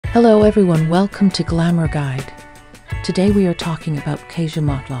Hello everyone, welcome to Glamour Guide. Today we are talking about Kasia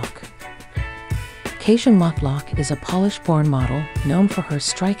Motloch. Kasia Motloch is a Polish-born model known for her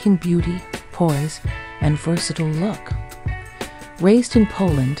striking beauty, poise, and versatile look. Raised in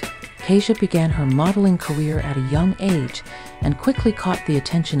Poland, Kasia began her modeling career at a young age and quickly caught the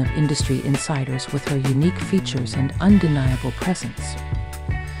attention of industry insiders with her unique features and undeniable presence.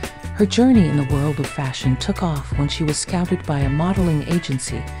 Her journey in the world of fashion took off when she was scouted by a modeling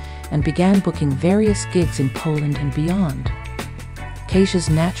agency and began booking various gigs in Poland and beyond. Kasia's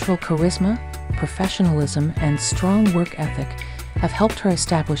natural charisma, professionalism, and strong work ethic have helped her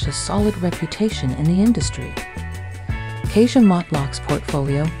establish a solid reputation in the industry. Kasia Motloch's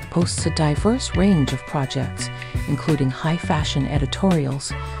portfolio boasts a diverse range of projects, including high-fashion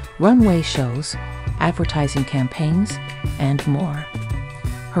editorials, runway shows, advertising campaigns, and more.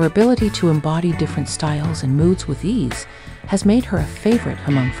 Her ability to embody different styles and moods with ease has made her a favorite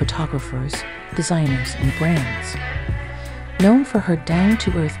among photographers, designers, and brands. Known for her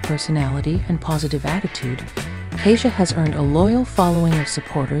down-to-earth personality and positive attitude, Kasia has earned a loyal following of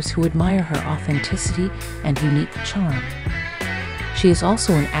supporters who admire her authenticity and unique charm. She is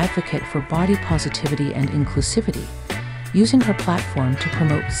also an advocate for body positivity and inclusivity, using her platform to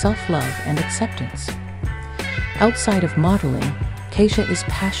promote self-love and acceptance. Outside of modeling, Kasia is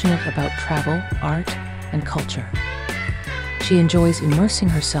passionate about travel, art, and culture. She enjoys immersing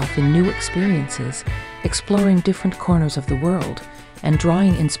herself in new experiences, exploring different corners of the world, and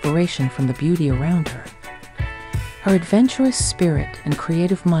drawing inspiration from the beauty around her. Her adventurous spirit and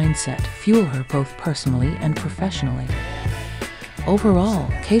creative mindset fuel her both personally and professionally. Overall,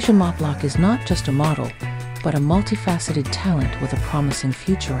 Kasia Motloch is not just a model, but a multifaceted talent with a promising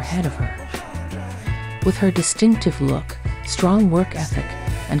future ahead of her. With her distinctive look, strong work ethic,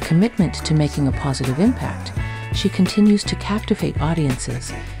 and commitment to making a positive impact, she continues to captivate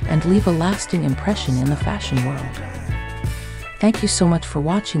audiences and leave a lasting impression in the fashion world. Thank you so much for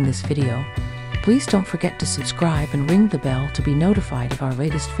watching this video. Please don't forget to subscribe and ring the bell to be notified of our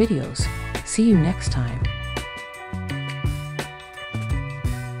latest videos. See you next time.